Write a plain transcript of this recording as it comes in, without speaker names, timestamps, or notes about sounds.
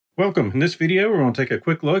Welcome. In this video, we're going to take a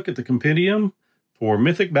quick look at the compendium for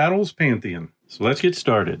Mythic Battles Pantheon. So let's get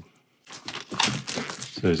started.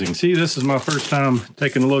 So as you can see, this is my first time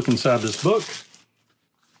taking a look inside this book.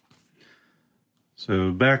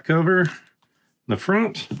 So back cover, the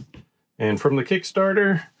front, and from the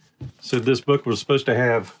Kickstarter, said this book was supposed to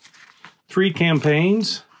have 3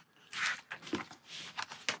 campaigns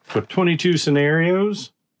with 22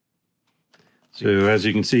 scenarios. So as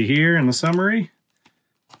you can see here in the summary,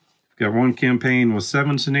 got one campaign with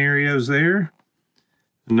 7 scenarios there,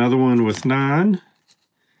 another one with 9,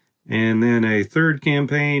 and then a third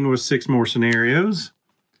campaign with 6 more scenarios.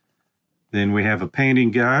 Then we have a painting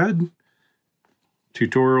guide,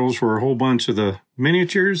 tutorials for a whole bunch of the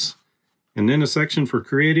miniatures, and then a section for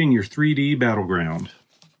creating your 3D battleground.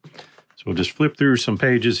 So we'll just flip through some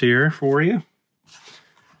pages here for you.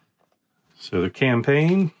 So the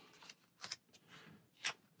campaign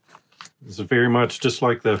is very much just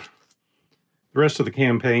like the rest of the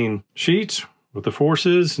campaign sheets with the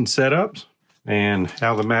forces and setups and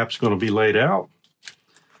how the map's going to be laid out.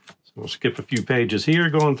 So we'll skip a few pages here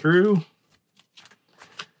going through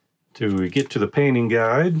till we get to the painting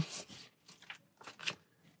guide.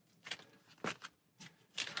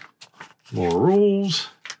 More rules,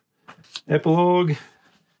 epilogue,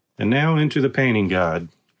 and now into the painting guide.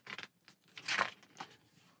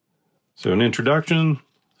 So an introduction,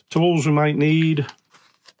 tools we might need,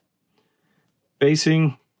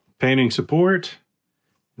 basing, painting support,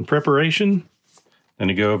 and preparation. Then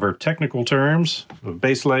to go over technical terms of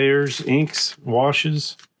base layers, inks,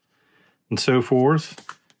 washes, and so forth.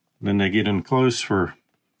 And then they get in close for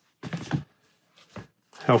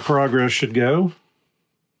how progress should go.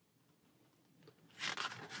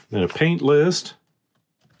 Then a paint list.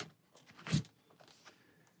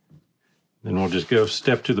 Then we'll just go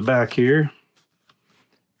step to the back here.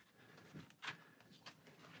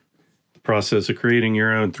 Process of creating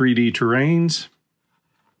your own 3D terrains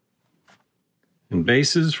and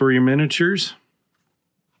bases for your miniatures.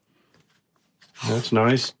 That's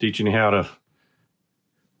nice, teaching you how to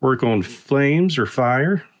work on flames or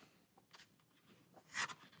fire.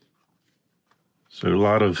 So a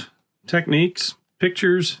lot of techniques,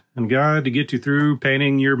 pictures, and guide to get you through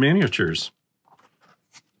painting your miniatures.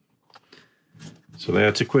 So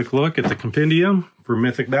that's a quick look at the compendium for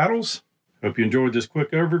Mythic Battles. Hope you enjoyed this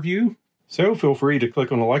quick overview. So feel free to click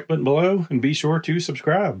on the like button below and be sure to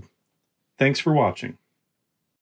subscribe. Thanks for watching.